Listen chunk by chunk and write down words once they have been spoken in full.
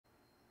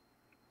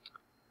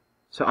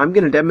So I'm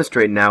going to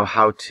demonstrate now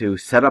how to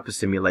set up a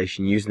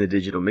simulation using the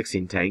digital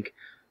mixing tank.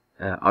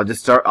 I'll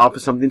just start off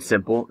with something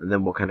simple, and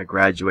then we'll kind of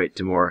graduate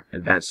to more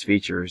advanced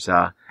features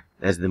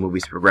as the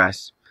movies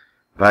progress.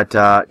 But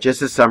just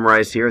to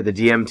summarize here, the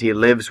DMT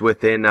lives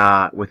within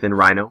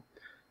Rhino.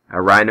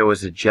 Rhino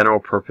is a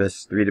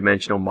general-purpose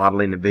three-dimensional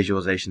modeling and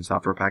visualization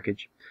software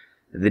package.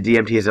 The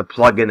DMT is a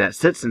plugin that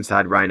sits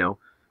inside Rhino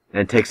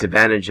and takes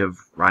advantage of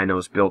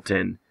Rhino's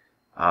built-in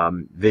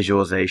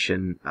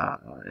visualization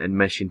and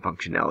meshing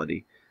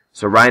functionality.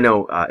 So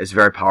Rhino is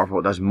very powerful.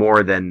 It does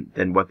more than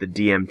what the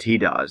DMT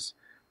does,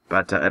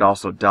 but it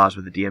also does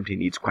what the DMT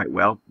needs quite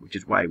well, which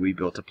is why we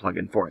built a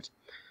plugin for it.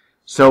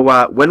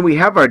 So when we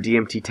have our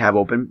DMT tab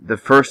open, the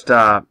first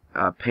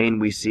pane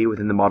we see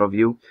within the model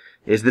view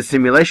is the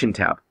simulation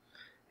tab.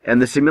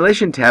 And the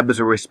simulation tab is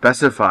where we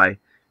specify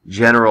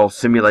general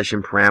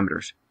simulation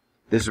parameters.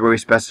 This is where we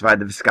specify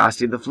the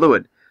viscosity of the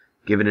fluid,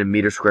 given in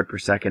meters squared per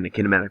second, a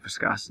kinematic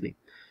viscosity.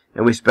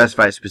 And we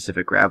specify a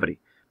specific gravity.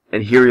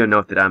 And here you'll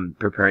note that I'm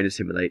preparing to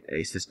simulate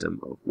a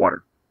system of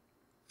water.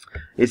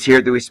 It's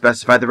here that we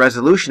specify the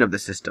resolution of the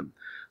system.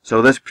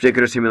 So this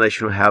particular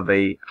simulation will have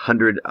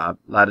 100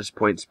 lattice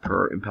points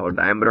per impeller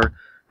diameter.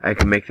 I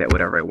can make that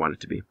whatever I want it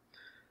to be.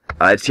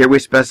 It's here we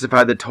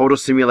specify the total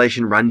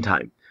simulation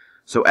runtime.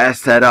 So as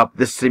set up,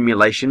 this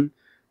simulation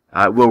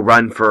will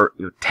run for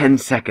 10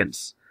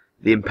 seconds.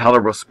 The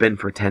impeller will spin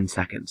for 10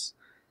 seconds.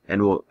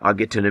 And I'll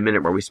get to in a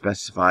minute where we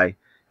specify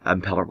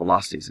impeller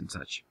velocities and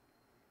such.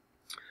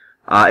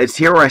 It's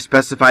here where I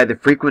specify the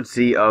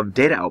frequency of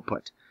data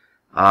output.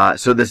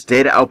 So this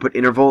data output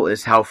interval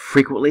is how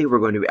frequently we're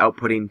going to be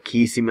outputting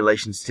key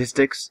simulation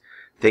statistics.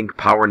 Think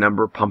power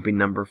number, pumping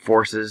number,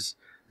 forces,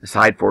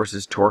 side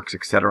forces, torques,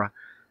 etc.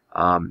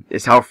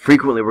 Is how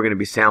frequently we're going to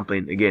be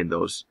sampling, again,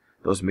 those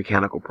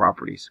mechanical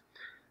properties.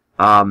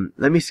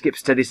 Let me skip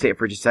steady state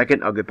for just a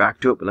second. I'll get back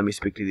to it, but let me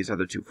speak to these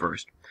other two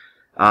first.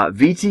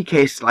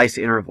 VTK slice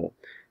interval.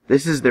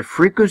 This is the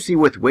frequency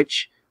with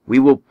which we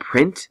will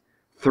print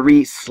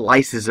 3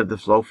 slices of the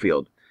flow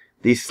field.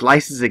 These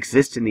slices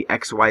exist in the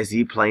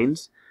XYZ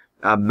planes,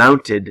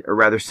 mounted, or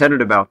rather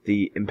centered about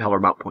the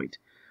impeller mount point.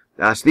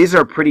 So these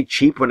are pretty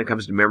cheap when it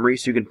comes to memory,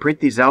 so you can print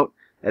these out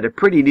at a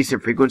pretty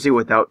decent frequency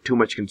without too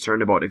much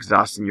concern about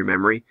exhausting your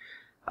memory.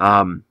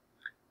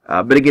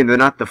 But again, they're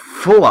not the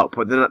full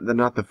output. They're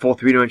not the full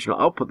three-dimensional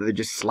output. They're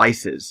just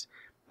slices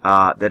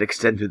that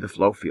extend through the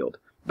flow field,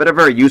 but are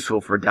very useful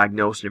for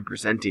diagnosing and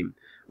presenting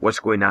what's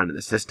going on in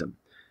the system.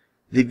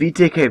 The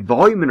VTK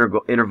volume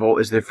interval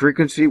is the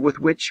frequency with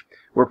which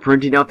we're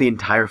printing out the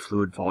entire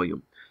fluid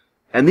volume.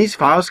 And these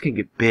files can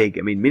get big.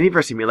 I mean, many of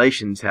our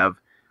simulations have,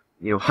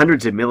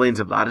 hundreds of millions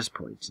of lattice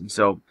points. And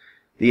so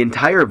the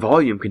entire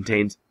volume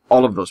contains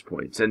all of those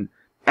points. And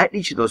at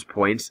each of those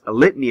points, a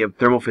litany of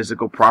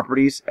thermophysical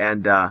properties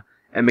and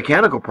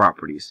mechanical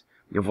properties,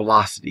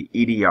 velocity,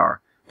 EDR,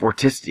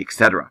 vorticity,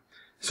 etc.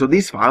 So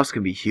these files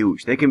can be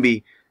huge. They can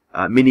be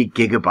many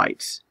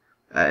gigabytes,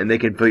 and they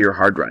can fill your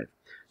hard drive.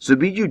 So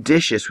be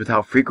judicious with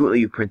how frequently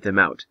you print them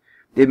out.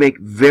 They make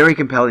very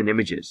compelling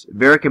images,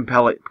 very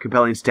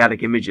compelling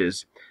static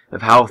images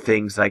of how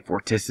things like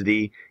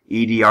vorticity,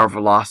 EDR,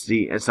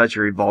 velocity, and such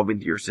are evolving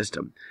through your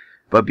system.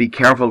 But be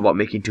careful about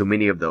making too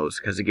many of those,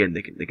 because again,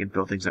 they can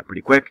fill things up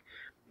pretty quick.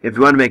 If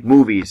you want to make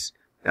movies,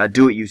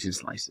 do it using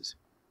slices.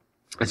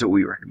 That's what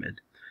we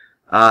recommend.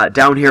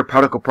 Down here,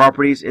 particle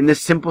properties. In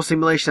this simple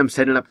simulation I'm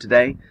setting up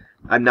today,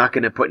 I'm not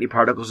going to put any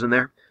particles in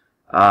there.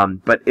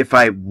 But if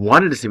I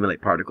wanted to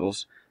simulate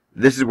particles,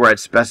 this is where I'd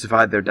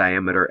specify their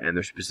diameter and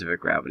their specific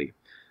gravity.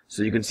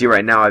 So you can see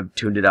right now I've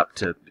tuned it up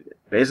to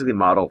basically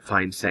model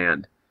fine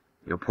sand,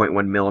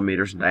 0.1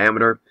 millimeters in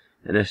diameter,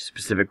 and a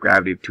specific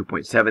gravity of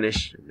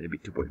 2.7-ish, maybe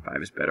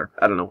 2.5 is better.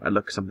 I don't know, I'd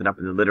look something up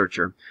in the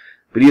literature.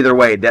 But either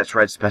way, that's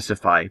where I'd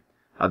specify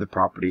the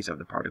properties of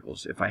the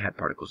particles if I had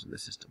particles in the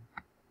system.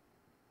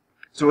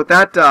 So with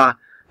that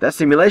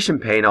simulation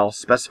pane all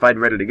specified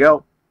and ready to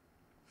go,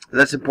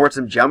 let's import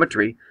some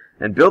geometry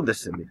and build the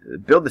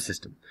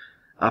system.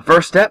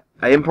 First step,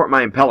 I import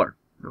my impeller.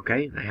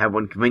 Okay, I have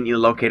one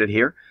conveniently located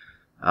here.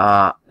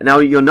 Now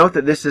you'll note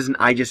that this is an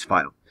IGES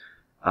file.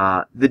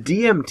 The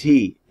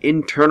DMT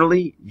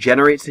internally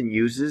generates and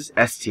uses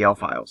STL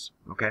files.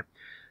 Okay,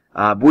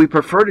 but we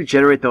prefer to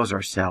generate those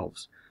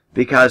ourselves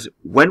because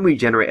when we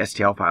generate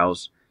STL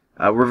files,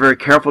 we're very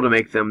careful to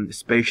make them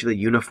spatially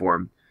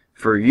uniform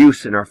for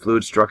use in our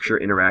fluid structure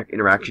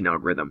interaction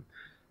algorithm.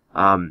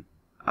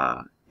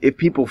 If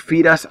people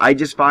feed us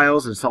IGES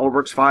files and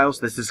SOLIDWORKS files,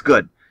 this is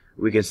good.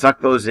 We can suck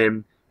those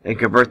in and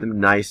convert them to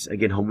nice,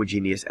 again,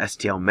 homogeneous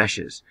STL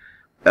meshes.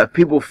 If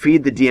people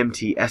feed the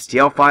DMT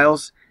STL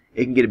files,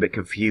 it can get a bit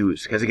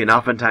confused because, again,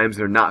 oftentimes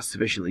they're not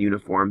sufficiently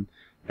uniform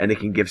and it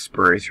can give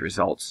spurious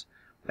results.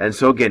 And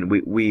so, again,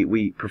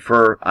 we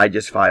prefer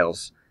IGES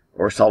files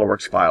or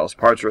SOLIDWORKS files,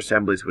 parts or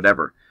assemblies,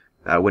 whatever,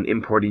 when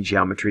importing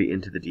geometry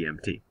into the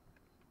DMT.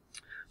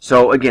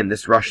 So, again,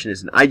 this Russian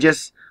is an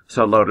IGES,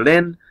 so I load it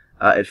in.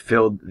 It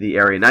filled the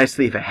area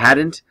nicely. If it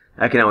hadn't,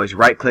 I can always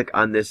right-click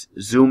on this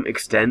Zoom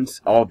Extends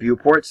All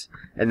Viewports,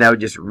 and that would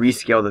just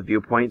rescale the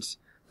viewpoints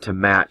to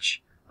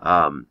match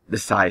the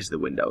size of the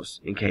windows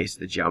in case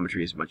the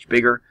geometry is much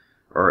bigger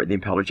or the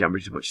impeller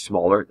geometry is much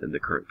smaller than the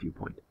current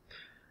viewpoint.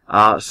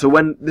 So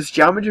when this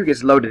geometry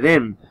gets loaded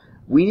in,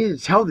 we need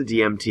to tell the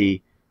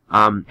DMT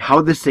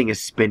how this thing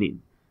is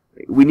spinning.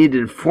 We need to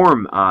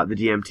inform the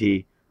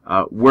DMT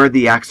where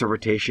the axis of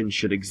rotation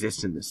should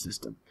exist in this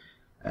system.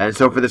 And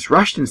so for this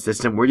Rushton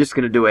system, we're just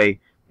going to do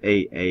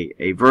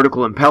a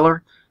vertical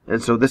impeller.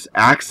 And so this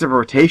axis of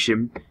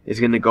rotation is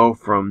going to go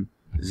from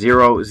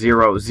 0,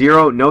 0,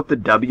 0. Note the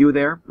W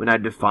there when I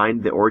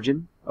defined the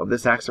origin of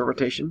this axis of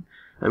rotation.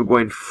 I'm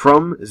going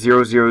from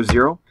 0, 0,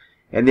 0.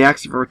 And the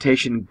axis of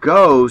rotation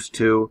goes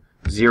to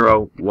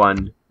 0,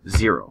 1,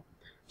 0.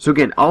 So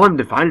again, all I'm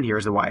defining here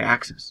is the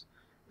y-axis.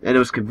 And it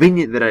was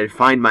convenient that I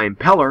defined my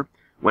impeller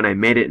when I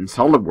made it in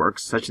SolidWorks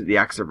such that the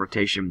axis of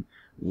rotation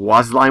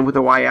was aligned with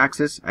the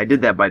y-axis. I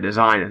did that by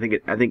design. I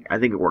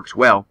think it works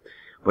well.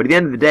 But at the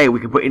end of the day, we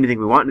can put anything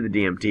we want into the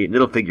DMT and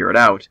it'll figure it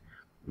out.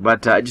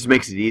 But it just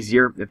makes it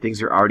easier if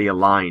things are already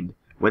aligned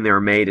when they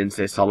were made in,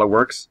 say,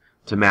 SolidWorks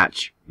to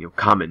match,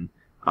 common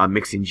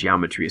mixing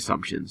geometry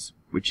assumptions,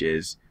 which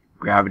is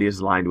gravity is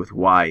aligned with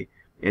y,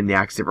 and the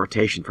axis of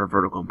rotation for a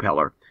vertical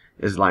impeller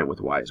is aligned with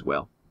y as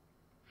well.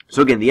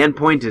 So again, the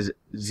endpoint is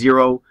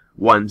 0,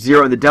 1,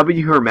 0, and the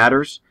W here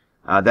matters.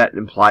 That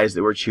implies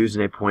that we're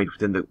choosing a point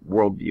within the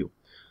worldview.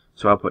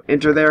 So I'll put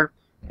enter there,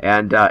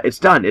 and it's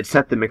done. It's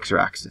set the mixer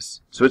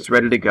axis, so it's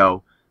ready to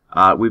go.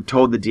 We've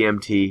told the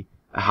DMT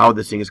how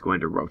this thing is going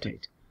to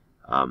rotate.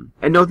 And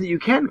note that you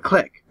can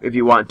click if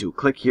you want to.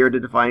 Click here to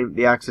define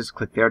the axis,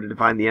 click there to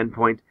define the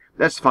endpoint.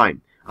 That's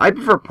fine. I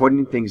prefer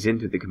putting things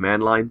into the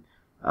command line,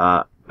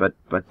 but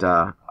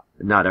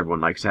not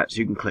everyone likes that, so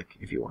you can click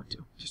if you want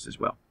to, just as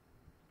well.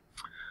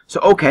 So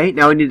okay,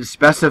 now we need to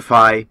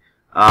specify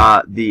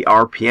the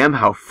RPM,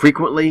 how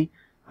frequently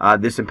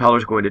this impeller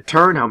is going to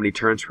turn, how many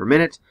turns per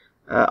minute.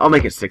 I'll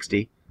make it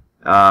 60.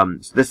 So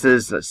this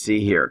is, let's see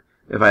here.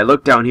 If I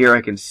look down here,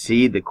 I can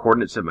see the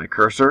coordinates of my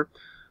cursor.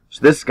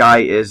 So this guy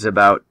is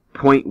about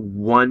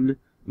 0.1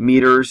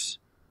 meters,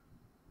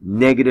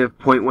 negative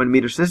 0.1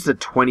 meters. So this is a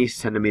 20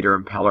 centimeter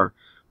impeller.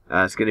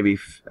 It's going to be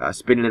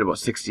spinning at about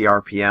 60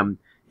 RPM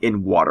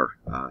in water.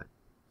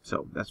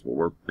 So that's what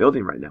we're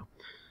building right now.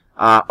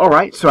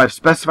 Alright, so I've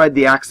specified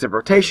the axis of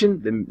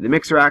rotation, the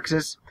mixer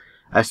axis.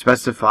 I've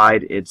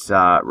specified its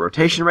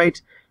rotation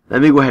rate.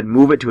 Let me go ahead and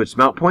move it to its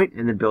mount point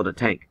and then build a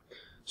tank.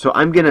 So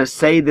I'm going to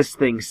say this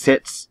thing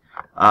sits,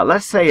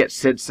 let's say it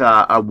sits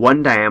a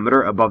 1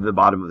 diameter above the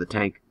bottom of the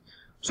tank.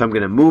 So I'm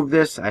going to move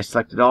this. I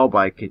select it all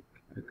by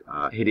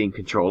hitting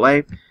Control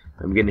A.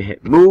 I'm going to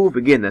hit move.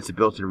 Again, that's a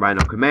built-in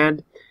Rhino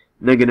command.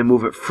 And I'm going to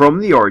move it from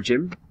the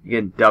origin.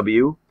 Again,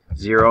 W,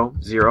 0,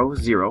 0,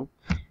 0.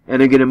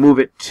 And I'm going to move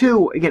it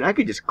to, again, I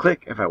could just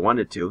click if I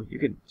wanted to. You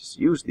could just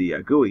use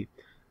the GUI.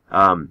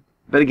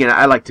 But again,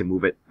 I like to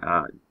move it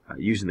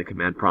using the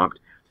command prompt.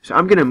 So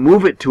I'm going to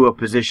move it to a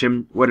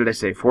position, what did I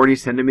say, 40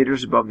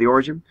 centimeters above the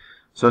origin.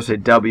 So I'll say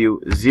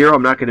W0.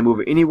 I'm not going to move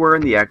it anywhere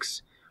in the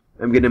X.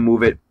 I'm going to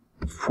move it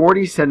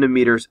 40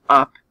 centimeters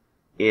up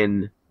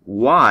in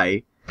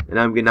Y. And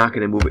I'm not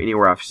going to move it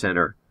anywhere off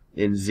center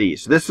in Z.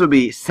 So this will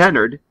be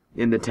centered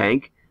in the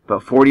tank,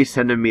 but 40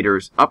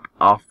 centimeters up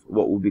off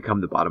what will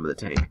become the bottom of the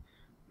tank.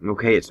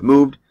 Okay, it's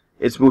moved.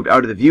 It's moved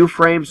out of the view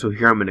frame. So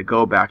here I'm going to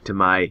go back to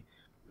my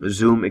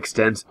zoom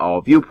extends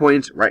all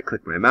viewpoints. Right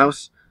click my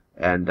mouse,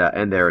 and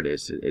there it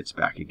is. It's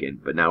back again.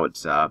 But now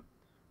it's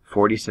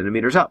 40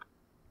 centimeters up.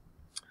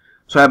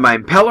 So I have my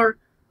impeller.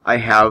 I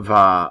have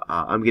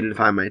I'm going to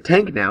define my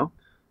tank now,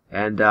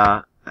 and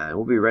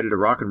we'll be ready to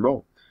rock and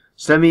roll.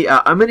 So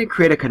I'm going to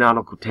create a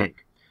canonical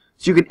tank.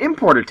 So you can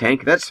import a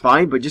tank. That's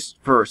fine, but just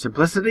for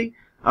simplicity,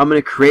 I'm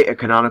going to create a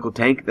canonical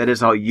tank. That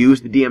is, I'll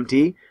use the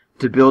DMT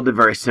to build a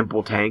very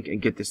simple tank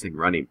and get this thing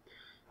running.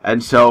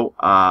 And so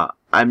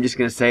I'm just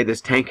going to say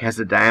this tank has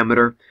a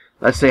diameter,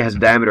 let's say it has a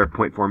diameter of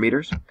 0.4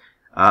 meters.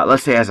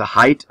 Let's say it has a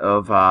height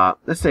of,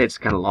 let's say it's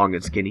kind of long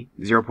and skinny,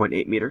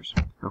 0.8 meters.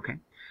 Okay.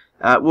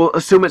 We'll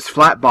assume it's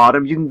flat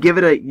bottom. You can give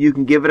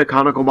it a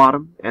conical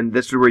bottom, and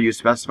this is where you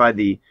specify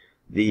the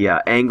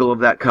angle of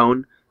that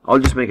cone. I'll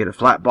just make it a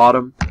flat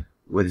bottom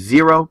with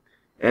 0,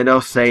 and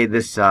I'll say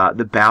this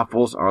the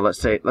baffles are, let's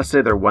say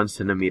they're 1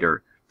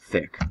 centimeter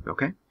thick.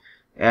 Okay.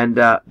 And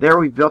there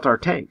we've built our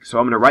tank. So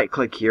I'm going to right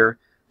click here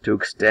to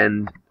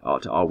extend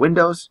to all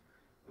windows.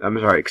 I'm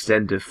sorry,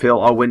 extend to fill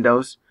all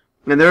windows.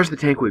 And there's the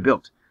tank we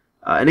built.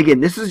 And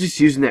again, this is just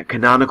using that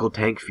canonical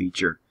tank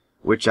feature,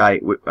 which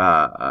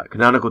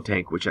canonical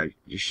tank, which I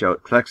just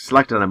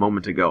selected a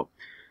moment ago.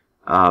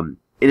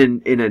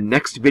 In a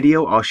next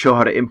video, I'll show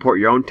how to import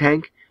your own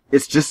tank.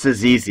 It's just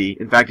as easy.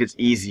 In fact, it's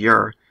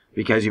easier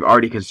because you've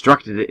already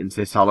constructed it in,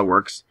 say,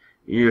 SolidWorks.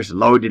 You're just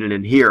loading it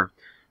in here.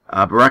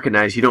 But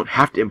recognize you don't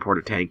have to import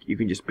a tank. You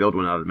can just build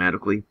one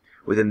automatically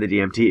within the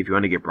DMT if you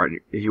want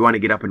to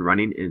get up and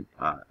running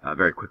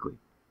very quickly.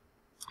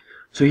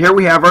 So here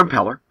we have our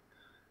impeller.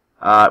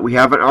 We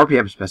have an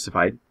RPM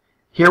specified.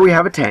 Here we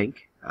have a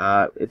tank.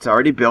 It's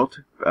already built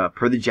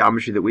per the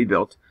geometry that we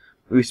built.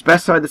 We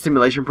specified the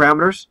simulation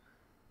parameters.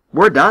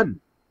 We're done.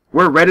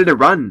 We're ready to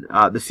run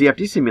the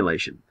CFD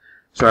simulation.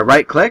 So I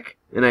right click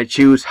and I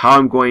choose how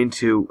I'm going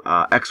to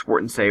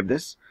export and save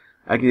this.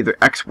 I can either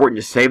export and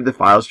just save the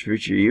files for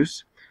future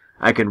use.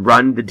 I can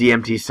run the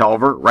DMT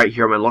solver right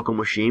here on my local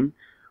machine,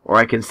 or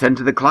I can send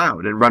to the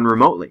cloud and run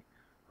remotely.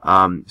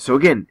 So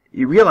again,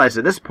 you realize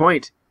at this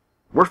point,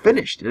 we're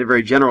finished in a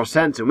very general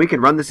sense, and we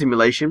can run the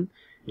simulation,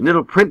 and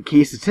it'll print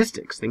key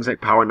statistics, things like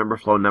power number,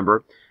 flow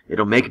number.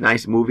 It'll make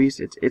nice movies.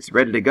 It's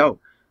ready to go.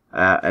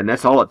 And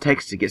that's all it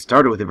takes to get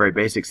started with a very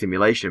basic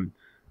simulation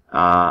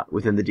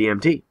within the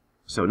DMT.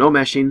 So no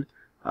meshing,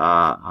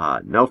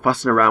 no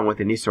fussing around with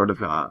any sort of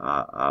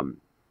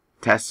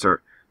tests,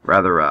 or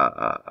rather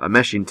a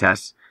meshing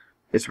test.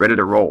 It's ready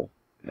to roll.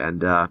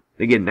 And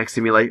again, next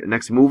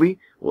movie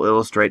will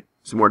illustrate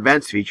some more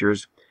advanced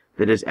features,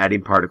 that is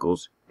adding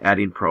particles,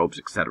 adding probes,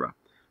 etc.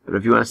 But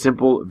if you want a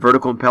simple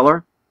vertical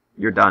impeller,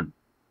 you're done.